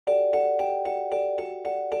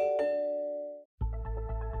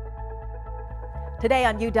Today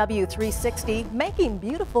on UW 360, making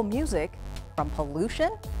beautiful music from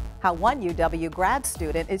pollution, how one UW grad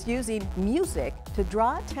student is using music to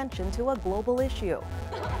draw attention to a global issue.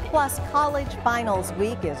 Plus, college finals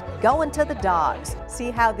week is going to the dogs.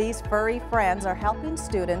 See how these furry friends are helping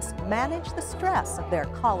students manage the stress of their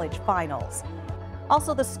college finals.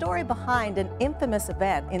 Also, the story behind an infamous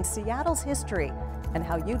event in Seattle's history and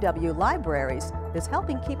how UW Libraries is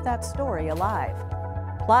helping keep that story alive.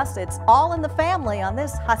 Plus, it's all in the family on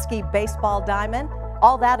this Husky baseball diamond.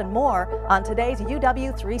 All that and more on today's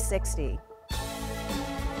UW 360.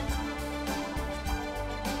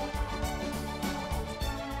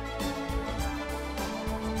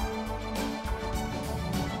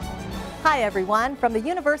 Hi everyone, from the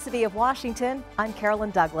University of Washington, I'm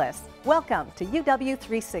Carolyn Douglas. Welcome to UW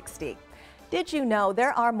 360. Did you know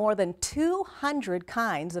there are more than 200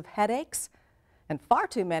 kinds of headaches? And far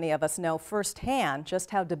too many of us know firsthand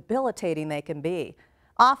just how debilitating they can be,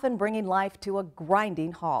 often bringing life to a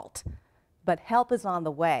grinding halt. But help is on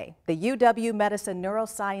the way. The UW Medicine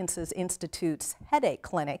Neurosciences Institute's headache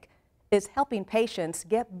clinic is helping patients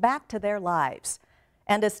get back to their lives.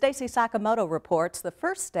 And as Stacy Sakamoto reports, the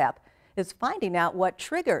first step is finding out what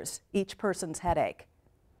triggers each person's headache.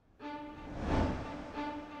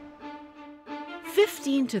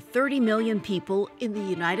 15 to 30 million people in the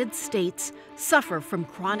United States suffer from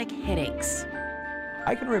chronic headaches.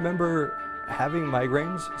 I can remember having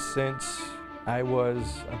migraines since I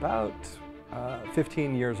was about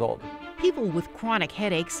 15 years old. People with chronic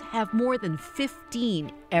headaches have more than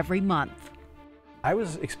 15 every month. I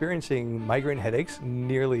was experiencing migraine headaches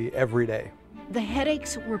nearly every day. The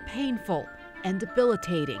headaches were painful and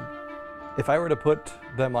debilitating. If I were to put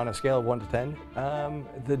them on a scale of 1 to 10,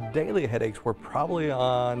 the daily headaches were probably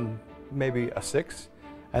on maybe a 6,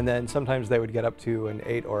 and then sometimes they would get up to an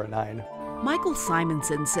 8 or a 9. Michael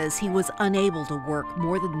Simonson says he was unable to work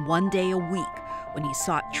more than 1 day a week when he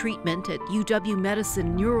sought treatment at UW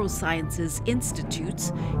Medicine Neurosciences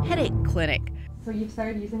Institute's headache clinic. So you've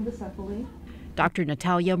started using the Cephalene? Dr.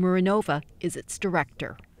 Natalia Muranova is its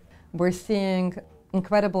director. We're seeing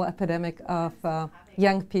incredible epidemic of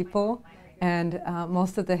young people, and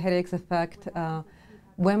most of the headaches affect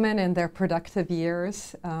women in their productive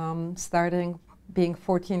years, starting being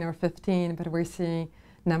 14 or 15, but we're seeing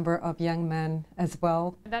a number of young men as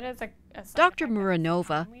well. Dr.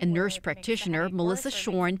 Muranova and nurse practitioner Melissa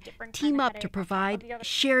Shorn team up to provide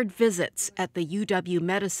shared visits at the UW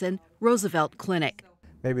Medicine Roosevelt Clinic.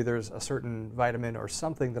 Maybe there's a certain vitamin or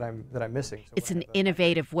something that I'm missing. It's an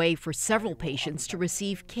innovative way for several patients to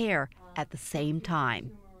receive care at the same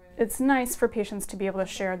time. It's nice for patients to be able to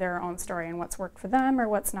share their own story and what's worked for them or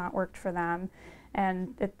what's not worked for them.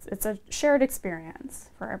 And it's a shared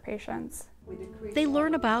experience for our patients. They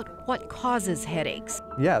learn about what causes headaches.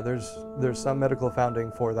 Yeah, there's some medical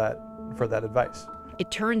founding for that advice. It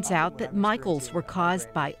turns out that Michael's were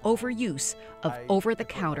caused by overuse of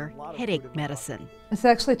over-the-counter headache medicine. It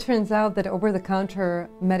actually turns out that over-the-counter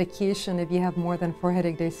medication, if you have more than 4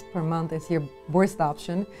 headache days per month, is your worst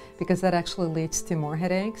option because that actually leads to more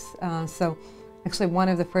headaches. So actually one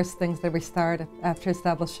of the first things that we start after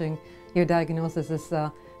establishing your diagnosis is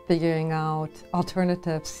figuring out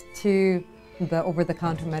alternatives to the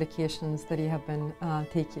over-the-counter medications that you have been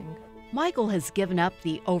taking. Michael has given up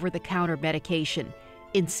the over-the-counter medication.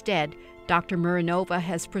 Instead, Dr. Muranova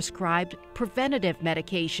has prescribed preventative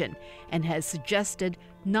medication and has suggested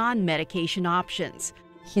non-medication options.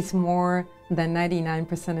 He's more than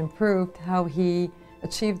 99% improved. How he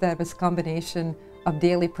achieved that was a combination of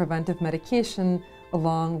daily preventive medication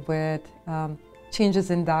along with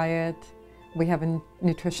changes in diet. We have a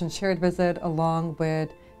nutrition shared visit along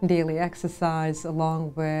with daily exercise,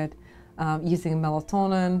 along with using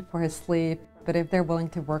melatonin for his sleep. But if they're willing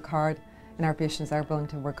to work hard, and our patients are willing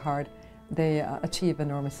to work hard, they achieve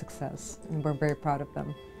enormous success, and we're very proud of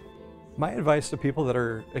them. My advice to people that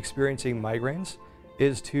are experiencing migraines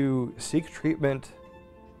is to seek treatment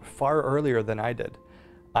far earlier than I did.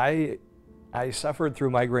 I suffered through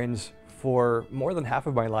migraines for more than half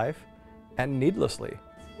of my life, and needlessly.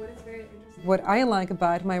 What I like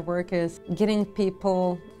about my work is getting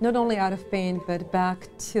people not only out of pain, but back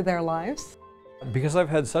to their lives. Because I've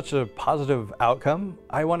had such a positive outcome,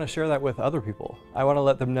 I want to share that with other people. I want to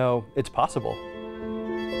let them know it's possible.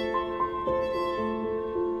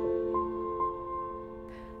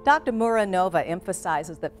 Dr. Muranova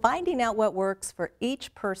emphasizes that finding out what works for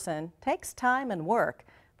each person takes time and work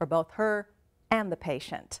for both her and the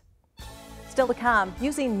patient. Still to come,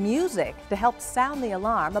 using music to help sound the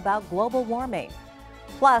alarm about global warming.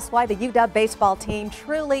 Plus, why the UW baseball team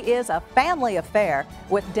truly is a family affair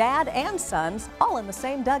with dad and sons all in the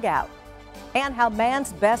same dugout. and how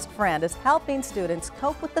man's best friend is helping students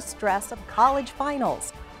cope with the stress of college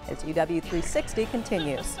finals as UW 360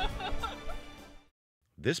 continues.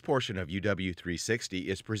 This portion of UW 360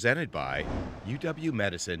 is presented by UW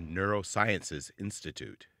Medicine Neurosciences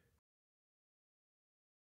Institute.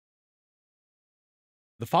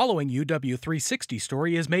 The following UW 360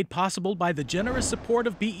 story is made possible by the generous support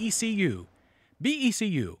of BECU.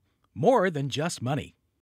 BECU, more than just money.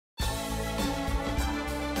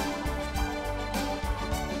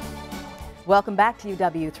 Welcome back to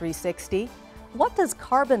UW 360. What does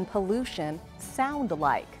carbon pollution sound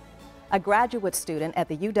like? A graduate student at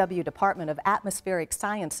the UW Department of Atmospheric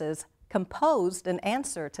Sciences composed an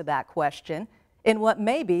answer to that question in what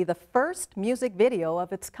may be the first music video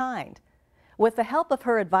of its kind. With the help of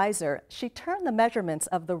her advisor, she turned the measurements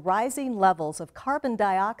of the rising levels of carbon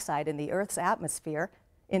dioxide in the Earth's atmosphere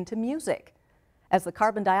into music. As the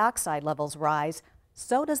carbon dioxide levels rise,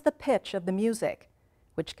 so does the pitch of the music,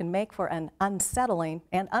 which can make for an unsettling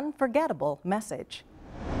and unforgettable message.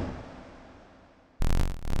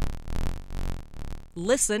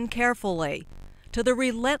 Listen carefully to the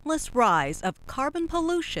relentless rise of carbon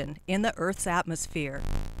pollution in the Earth's atmosphere.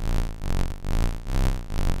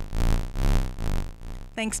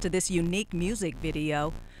 Thanks to this unique music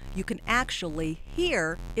video, you can actually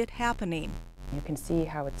hear it happening. You can see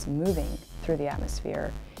how it's moving through the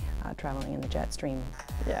atmosphere, traveling in the jet stream.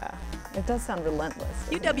 Yeah, it does sound relentless.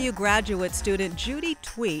 UW graduate student Judy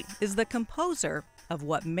Tweet is the composer of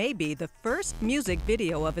what may be the first music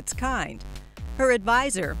video of its kind. Her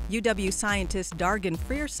advisor, UW scientist Dargan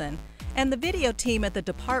Frierson, and the video team at the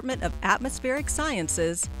Department of Atmospheric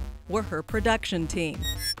Sciences were her production team.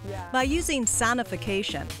 By using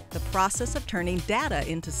sonification, the process of turning data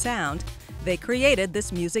into sound, they created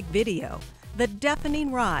this music video, the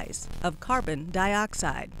deafening rise of carbon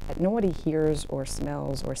dioxide. Nobody hears or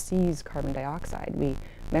smells or sees carbon dioxide. We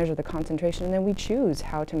measure the concentration and then we choose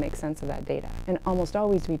how to make sense of that data. And almost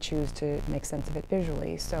always we choose to make sense of it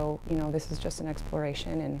visually. So, this is just an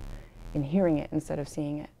exploration in hearing it instead of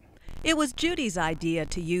seeing it. It was Judy's idea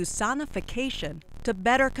to use sonification to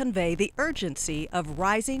better convey the urgency of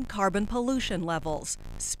rising carbon pollution levels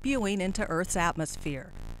spewing into Earth's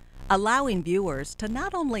atmosphere, allowing viewers to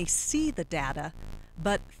not only see the data,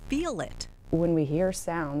 but feel it. When we hear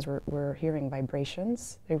sounds, we're hearing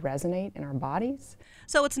vibrations. They resonate in our bodies.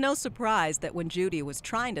 So it's no surprise that when Judy was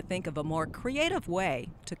trying to think of a more creative way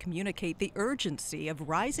to communicate the urgency of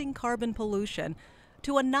rising carbon pollution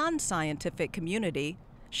to a non-scientific community,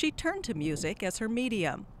 she turned to music as her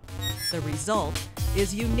medium. The result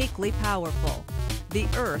is uniquely powerful. The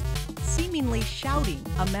Earth seemingly shouting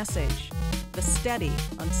a message. The steady,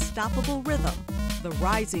 unstoppable rhythm, the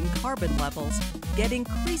rising carbon levels get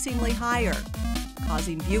increasingly higher,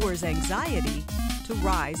 causing viewers' anxiety to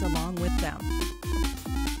rise along with them.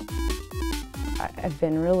 I've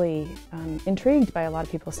been really intrigued by a lot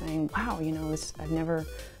of people saying, wow, I've never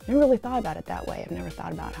really thought about it that way. I've never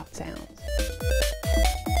thought about how it sounds.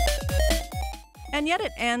 And yet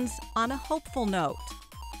it ends on a hopeful note,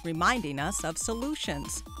 reminding us of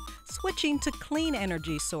solutions, switching to clean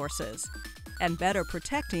energy sources, and better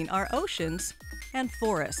protecting our oceans and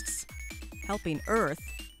forests, helping Earth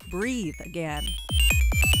breathe again.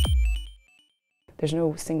 There's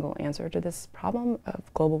no single answer to this problem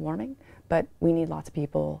of global warming, but we need lots of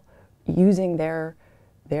people using their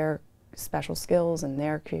special skills and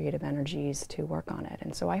their creative energies to work on it.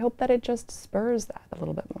 And so I hope that it just spurs that a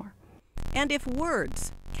little bit more. And if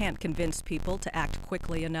words can't convince people to act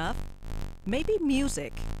quickly enough, maybe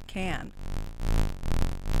music can.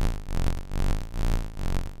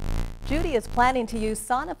 Judy is planning to use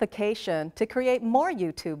sonification to create more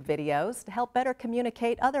YouTube videos to help better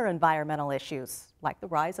communicate other environmental issues, like the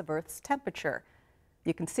rise of Earth's temperature.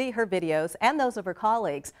 You can see her videos and those of her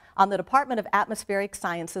colleagues on the Department of Atmospheric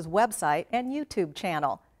Sciences website and YouTube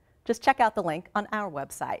channel. Just check out the link on our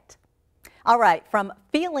website. All right, from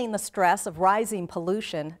feeling the stress of rising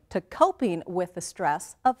pollution to coping with the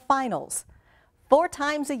stress of finals. 4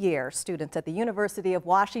 times a year, students at the University of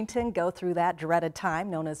Washington go through that dreaded time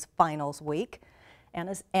known as finals week. And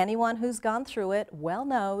as anyone who's gone through it well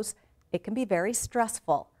knows, it can be very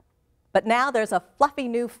stressful. But now there's a fluffy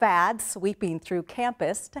new fad sweeping through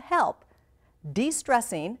campus to help.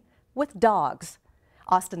 De-stressing with dogs.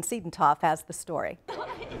 Austin Siedentoff has the story.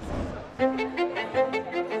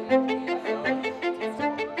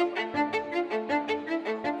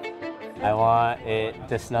 I want it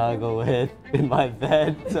to snuggle with in my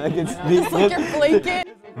bed so I can sleep Just like your blanket.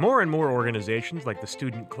 More and more organizations like the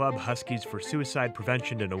Student Club Huskies for Suicide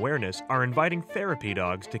Prevention and Awareness are inviting therapy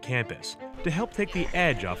dogs to campus to help take the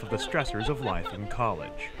edge off of the stressors of life in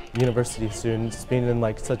college. University students being in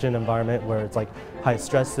like such an environment where it's like high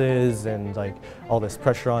stresses and like all this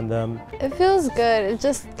pressure on them. It feels good. It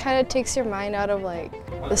just kind of takes your mind out of like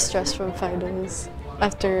the stress from finals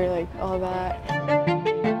after like all that.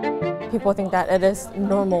 People think that it is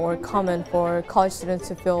normal or common for college students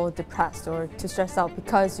to feel depressed or to stress out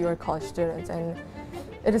because you are college students, and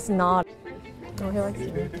it is not. Oh, he likes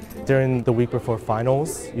it. During the week before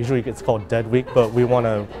finals, usually it's called Dead Week, but we want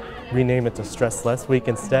to rename it to Stressless Week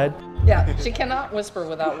instead. Yeah, she cannot whisper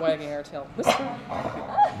without wagging her tail. Whisper.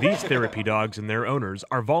 These therapy dogs and their owners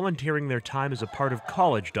are volunteering their time as a part of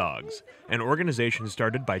College Dogs, an organization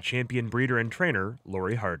started by champion breeder and trainer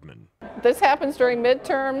Lori Hardman. This happens during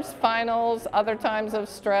midterms, finals, other times of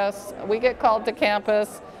stress. We get called to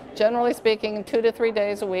campus, generally speaking, 2 to 3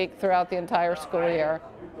 days a week throughout the entire school year.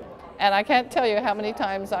 And I can't tell you how many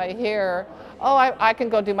times I hear, oh, I can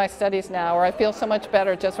go do my studies now, or I feel so much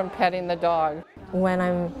better just from petting the dog. When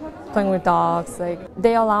I'm playing with dogs, like,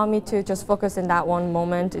 they allow me to just focus in that one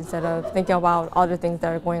moment instead of thinking about other things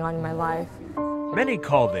that are going on in my life. Many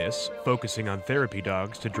call this, focusing on therapy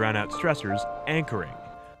dogs to drown out stressors, anchoring.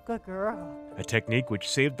 Good girl. A technique which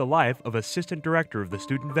saved the life of Assistant Director of the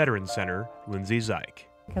Student Veterans Center, Lindsay Zeich.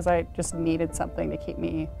 Because I just needed something to keep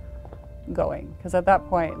me going, because at that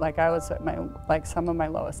point, like, I was at my some of my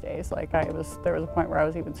lowest days. Like, there was a point where I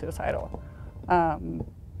was even suicidal,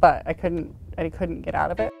 but I couldn't get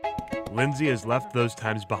out of it. Lindsay has left those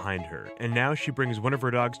times behind her, and now she brings one of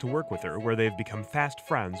her dogs to work with her, where they've become fast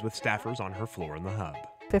friends with staffers on her floor in the hub.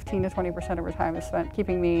 15 to 20% of her time is spent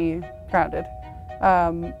keeping me grounded,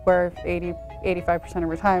 where 85% of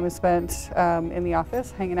her time is spent in the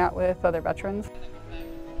office hanging out with other veterans.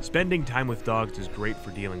 Spending time with dogs is great for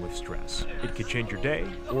dealing with stress. It could change your day,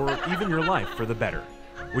 or even your life for the better,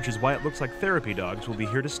 which is why it looks like therapy dogs will be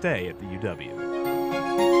here to stay at the UW.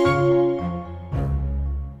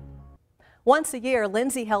 Once a year,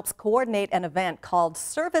 Lindsay helps coordinate an event called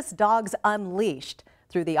Service Dogs Unleashed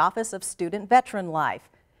through the Office of Student Veteran Life.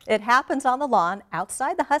 It happens on the lawn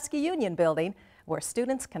outside the Husky Union building, where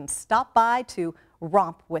students can stop by to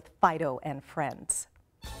romp with Fido and friends.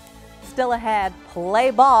 Still ahead, play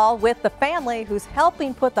ball with the family who's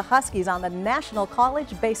helping put the Huskies on the National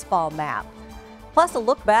College baseball map. Plus, a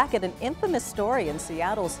look back at an infamous story in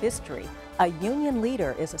Seattle's history. A Union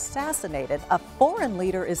leader is assassinated, a foreign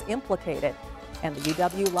leader is implicated, and the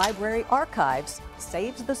UW Library Archives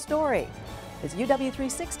saves the story. As UW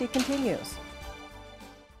 360 continues.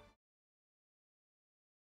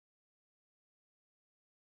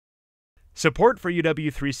 Support for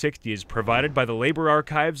UW 360 is provided by the Labor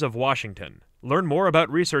Archives of Washington. Learn more about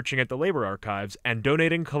researching at the Labor Archives and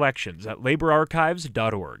donating collections at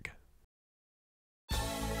laborarchives.org.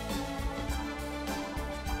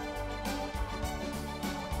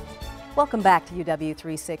 Welcome back to UW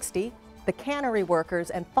 360. The Cannery Workers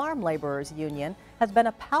and Farm Laborers Union has been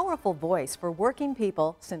a powerful voice for working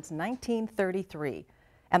people since 1933.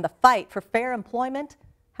 And the fight for fair employment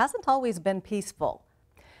hasn't always been peaceful.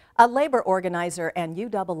 A labor organizer and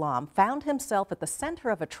UW alum found himself at the center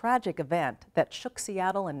of a tragic event that shook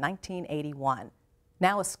Seattle in 1981.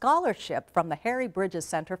 Now a scholarship from the Harry Bridges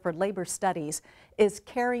Center for Labor Studies is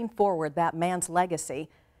carrying forward that man's legacy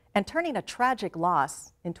and turning a tragic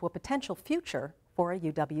loss into a potential future for a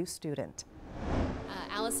UW student.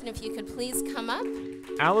 Allison, if you could please come up.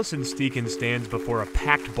 Allison Steeken stands before a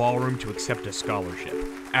packed ballroom to accept a scholarship.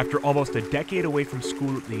 After almost a decade away from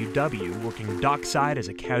school at the UW, working dockside as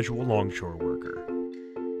a casual longshore worker.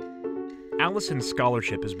 Allison's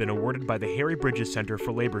scholarship has been awarded by the Harry Bridges Center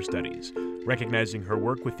for Labor Studies, recognizing her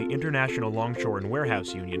work with the International Longshore and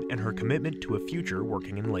Warehouse Union and her commitment to a future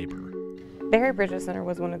working in labor. The Harry Bridges Center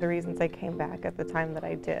was one of the reasons I came back at the time that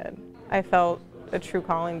I did. I felt a true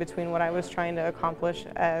calling between what I was trying to accomplish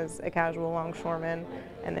as a casual longshoreman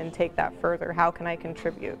and then take that further. How can I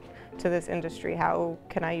contribute to this industry? How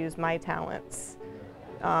can I use my talents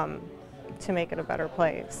to make it a better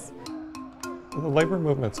place? The labor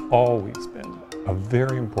movement's always been a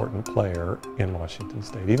very important player in Washington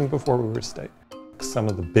State, even before we were a state. Some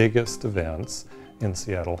of the biggest events in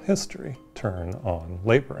Seattle history turn on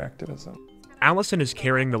labor activism. Allison is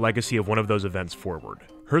carrying the legacy of one of those events forward.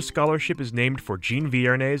 Her scholarship is named for Jean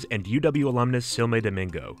Viernes and UW alumnus Silme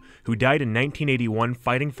Domingo, who died in 1981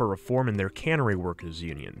 fighting for reform in their Cannery Workers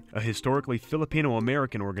Union, a historically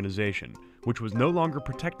Filipino-American organization, which was no longer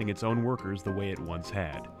protecting its own workers the way it once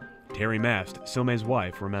had. Terry Mast, Silmay's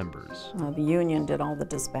wife, remembers. The union did all the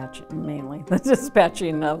dispatching, mainly the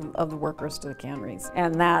dispatching of the workers to the canneries.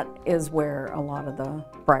 And that is where a lot of the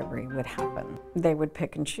bribery would happen. They would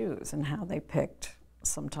pick and choose, and how they picked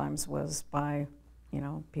sometimes was by,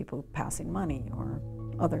 people passing money or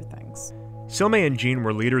other things. Silmay and Jean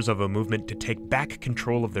were leaders of a movement to take back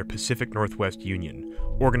control of their Pacific Northwest Union,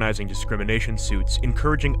 organizing discrimination suits,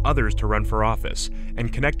 encouraging others to run for office,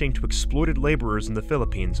 and connecting to exploited laborers in the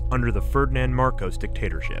Philippines under the Ferdinand Marcos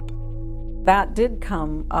dictatorship. That did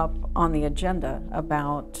come up on the agenda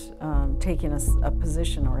about taking a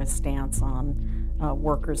position or a stance on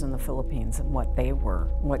workers in the Philippines and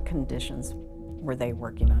what conditions were they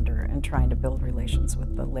working under, and trying to build relations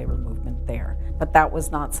with the labor movement there. But that was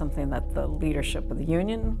not something that the leadership of the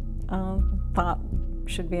union thought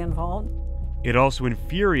should be involved. It also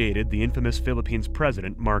infuriated the infamous Philippines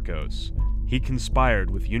president, Marcos. He conspired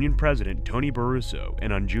with Union President Tony Barroso,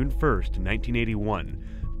 and on June 1st, 1981,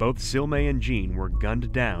 both Silmay and Jean were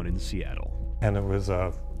gunned down in Seattle. And it was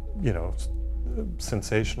a,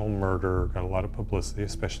 sensational murder, got a lot of publicity,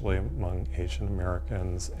 especially among Asian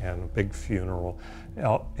Americans, and a big funeral.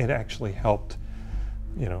 It actually helped,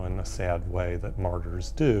 in a sad way that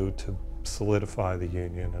martyrs do, to solidify the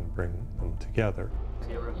union and bring them together.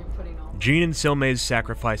 Jean and Silmay's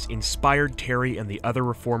sacrifice inspired Terry and the other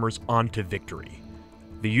reformers on to victory.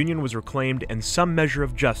 The union was reclaimed and some measure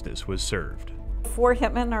of justice was served. 4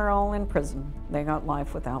 hitmen are all in prison. They got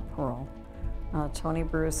life without parole. Tony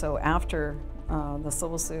Barroso, after the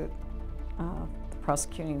civil suit, the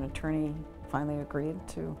prosecuting attorney finally agreed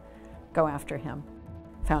to go after him,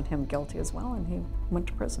 found him guilty as well, and he went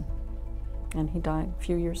to prison. And he died a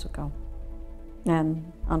few years ago.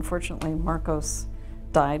 And unfortunately, Marcos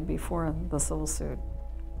died before the civil suit,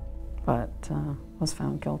 but was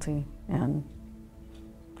found guilty, and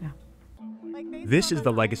This is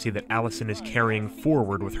the legacy that Allison is carrying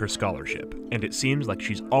forward with her scholarship, and it seems like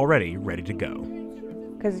she's already ready to go.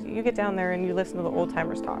 Because you get down there and you listen to the old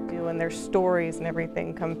timers talk to you, and their stories and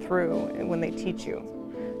everything come through when they teach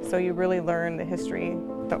you. So you really learn the history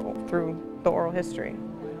through the oral history,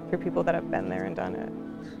 through people that have been there and done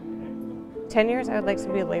it. 10 years, I would like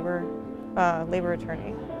to be a labor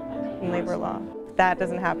attorney in labor law. If that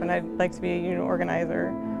doesn't happen, I'd like to be a union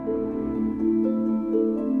organizer.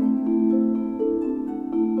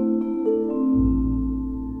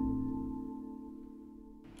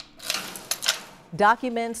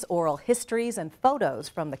 Documents, oral histories, and photos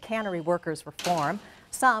from the Cannery Workers Reform,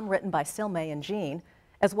 some written by Silmay and Jean,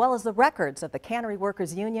 as well as the records of the Cannery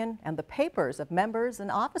Workers Union and the papers of members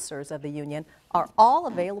and officers of the union, are all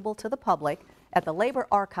available to the public at the Labor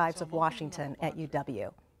Archives of Washington at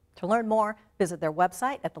UW. To learn more, visit their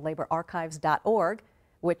website at thelaborarchives.org,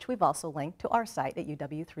 which we've also linked to our site at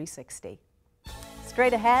UW 360.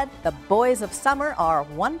 Straight ahead, the boys of summer are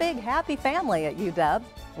one big happy family at UW,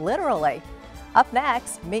 literally. Up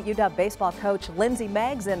next, meet UW baseball coach Lindsey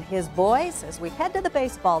Meggs and his boys as we head to the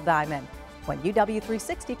baseball diamond when UW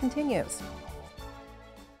 360 continues.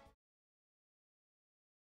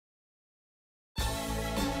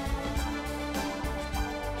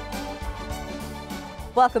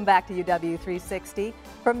 Welcome back to UW 360.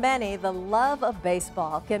 For many, the love of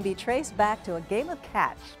baseball can be traced back to a game of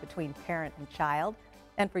catch between parent and child.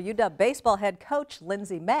 And for UW baseball head coach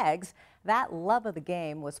Lindsey Meggs, that love of the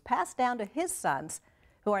game was passed down to his sons,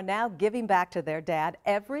 who are now giving back to their dad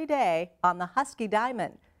every day on the Husky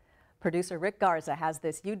diamond. Producer Rick Garza has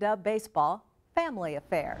this UW baseball family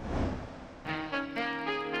affair.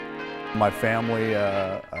 My family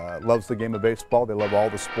loves the game of baseball. They love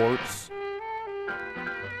all the sports.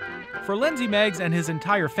 For Lindsey Meggs and his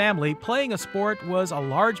entire family, playing a sport was a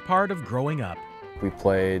large part of growing up. We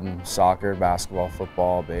played soccer, basketball,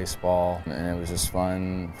 football, baseball, and it was just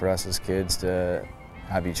fun for us as kids to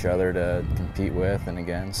have each other to compete with and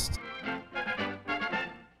against.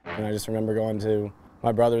 And I just remember going to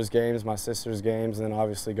my brother's games, my sister's games, and then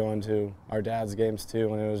obviously going to our dad's games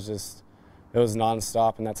too, and it was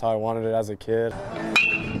nonstop, and that's how I wanted it as a kid.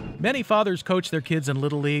 Many fathers coach their kids in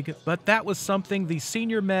Little League, but that was something the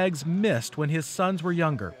senior Meggs missed when his sons were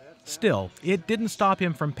younger. Still, it didn't stop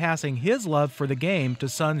him from passing his love for the game to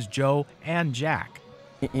sons Joe and Jack.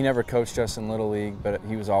 He never coached us in Little League, but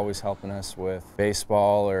he was always helping us with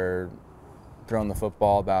baseball or throwing the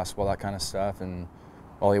football, basketball, that kind of stuff. And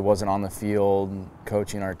while he wasn't on the field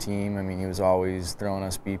coaching our team, I mean, he was always throwing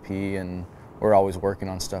us BP, and we're always working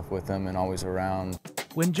on stuff with him and always around.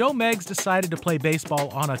 When Joe Meggs decided to play baseball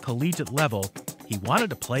on a collegiate level, he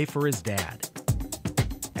wanted to play for his dad.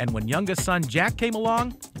 And when youngest son Jack came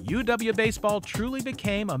along, UW baseball truly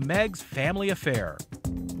became a Meggs family affair.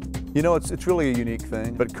 You know, it's really a unique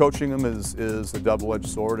thing, but coaching them is a double-edged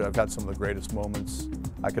sword. I've had some of the greatest moments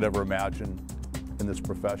I could ever imagine in this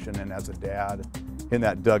profession, and as a dad, in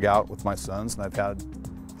that dugout with my sons, and I've had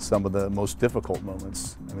some of the most difficult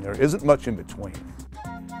moments. I mean, there isn't much in between.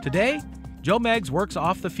 Today, Joe Meggs works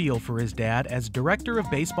off the field for his dad as Director of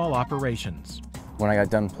Baseball Operations. When I got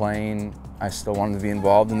done playing, I still wanted to be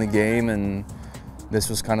involved in the game, and this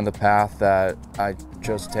was kind of the path that I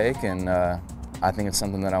chose to take, and I think it's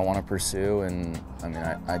something that I want to pursue, and I mean,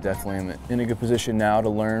 I definitely am in a good position now to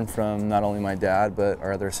learn from not only my dad, but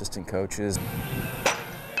our other assistant coaches.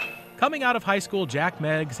 Coming out of high school, Jack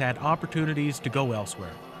Meggs had opportunities to go elsewhere,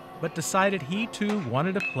 but decided he too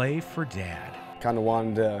wanted to play for Dad. Kind of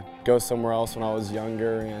wanted to go somewhere else when I was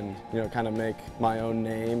younger and, you know, kind of make my own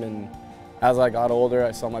name. And as I got older,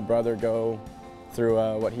 I saw my brother go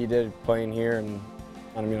through what he did playing here, and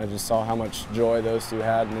I mean, I just saw how much joy those two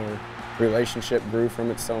had, and their relationship grew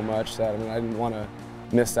from it so much that, I mean, I didn't want to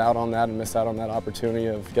miss out on that and miss out on that opportunity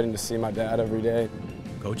of getting to see my dad every day.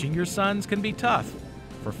 Coaching your sons can be tough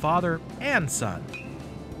for father and son.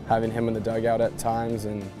 Having him in the dugout at times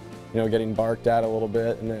and, you know, getting barked at a little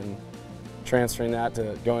bit, and then transferring that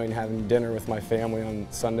to going and having dinner with my family on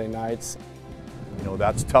Sunday nights. You know,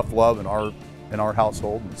 that's tough love in our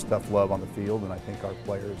household. It's tough love on the field, and I think our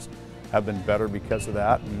players have been better because of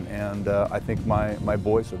that, and I think my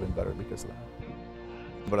boys have been better because of that.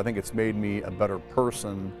 But I think it's made me a better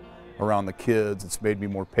person around the kids. It's made me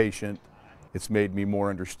more patient. It's made me more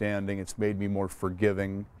understanding. It's made me more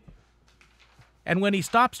forgiving. And when he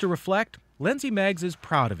stops to reflect, Lindsey Meggs is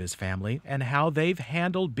proud of his family and how they've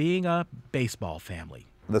handled being a baseball family.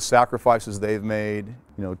 The sacrifices they've made,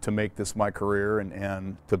 you know, to make this my career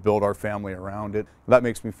and to build our family around it, that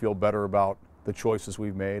makes me feel better about the choices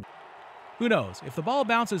we've made. Who knows, if the ball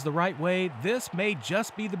bounces the right way, this may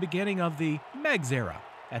just be the beginning of the Meggs era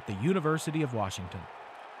at the University of Washington.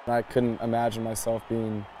 I couldn't imagine myself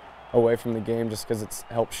being away from the game just because it's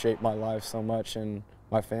helped shape my life so much and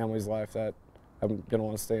my family's life that I'm going to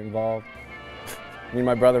want to stay involved. Me and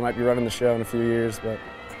my brother might be running the show in a few years, but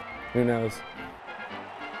who knows.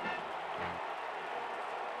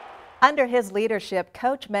 Under his leadership,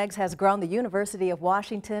 Coach Meggs has grown the University of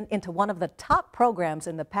Washington into one of the top programs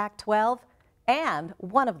in the Pac-12 and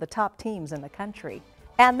one of the top teams in the country.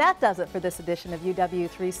 And that does it for this edition of UW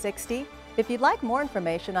 360. If you'd like more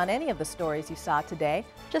information on any of the stories you saw today,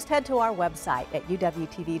 just head to our website at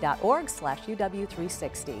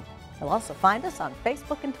uwtv.org/UW360. You'll also find us on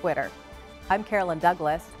Facebook and Twitter. I'm Carolyn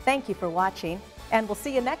Douglas. Thank you for watching, and we'll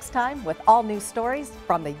see you next time with all new stories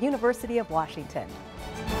from the University of Washington.